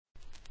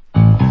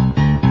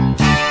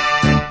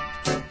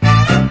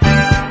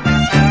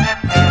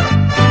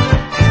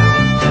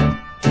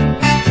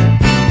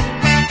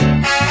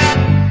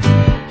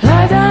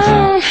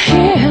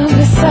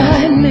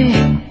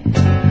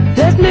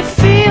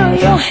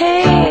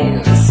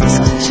hands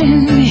touching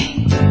me.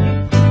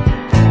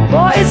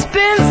 Boy, it's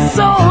been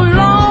so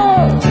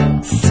long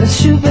since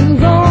you've been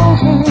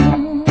gone.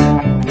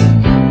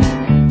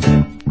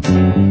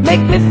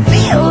 Make me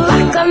feel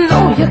like I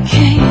know you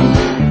can.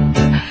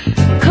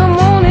 Come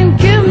on and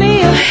give me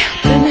a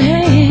helping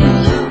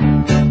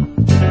hand.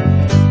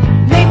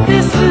 Make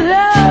this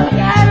love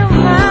out of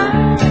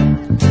mine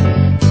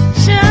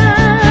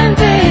shine,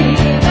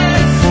 baby.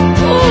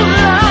 Ooh,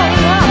 Lord,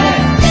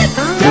 Lord, it's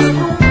just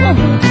the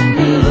woman to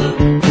me.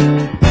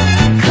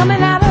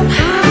 Coming out of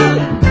high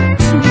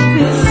to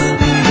this.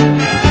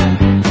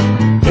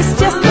 It's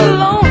just the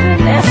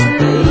loneliness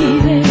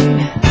leaving,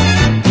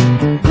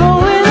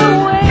 going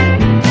away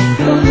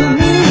from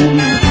me.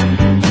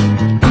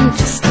 I'm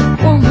just a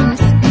woman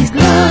that needs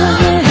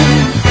loving.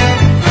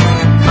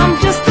 I'm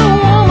just a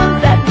woman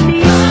that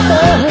needs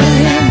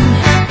loving.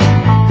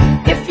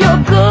 If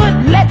you're good,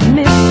 let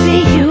me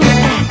see you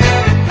act.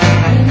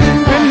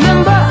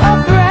 Remember, a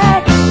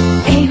brag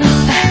ain't a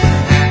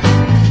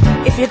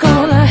fact. If you're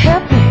gonna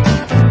help me,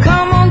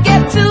 come on,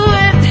 get to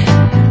it.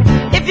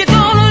 If you're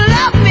gonna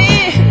love me,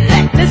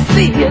 let me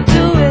see you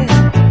do it.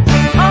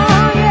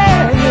 Oh yeah,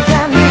 you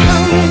got me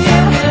hungry,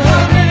 yeah.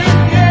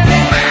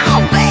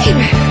 Oh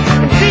baby, I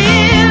can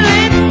feel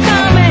it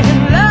coming.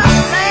 Love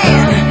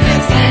man,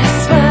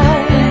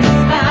 satisfying,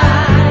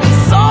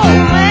 soul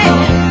man,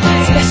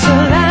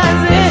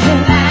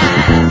 specializing,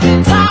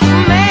 top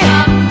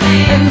man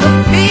in the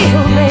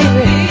field,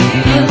 baby.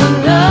 You're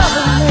love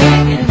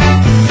man.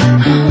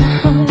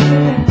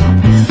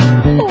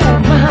 Oh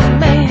my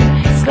man,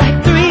 it's like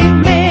three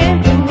men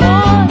in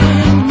one.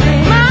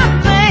 My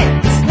man,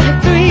 it's like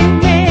three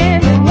men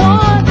in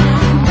one.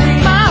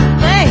 My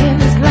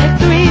man, it's like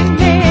three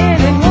men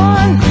in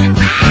one.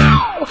 Ow!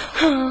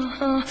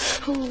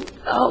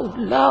 Oh, Lord,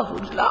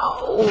 Lord,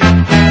 Lord.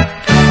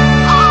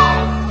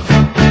 Oh.